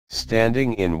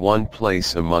Standing in one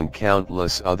place among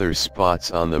countless other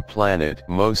spots on the planet,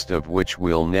 most of which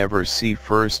we'll never see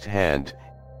firsthand,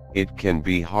 it can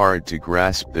be hard to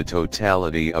grasp the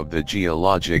totality of the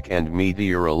geologic and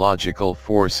meteorological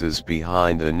forces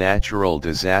behind the natural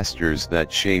disasters that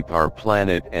shape our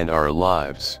planet and our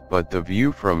lives. But the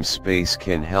view from space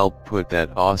can help put that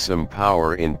awesome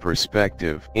power in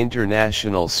perspective.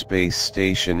 International Space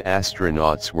Station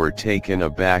astronauts were taken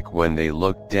aback when they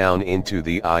looked down into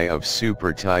the eye of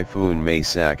supertyphoon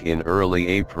Maysak in early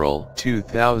April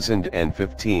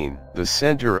 2015. The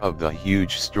center of the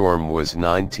huge storm was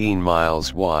 19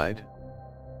 miles wide.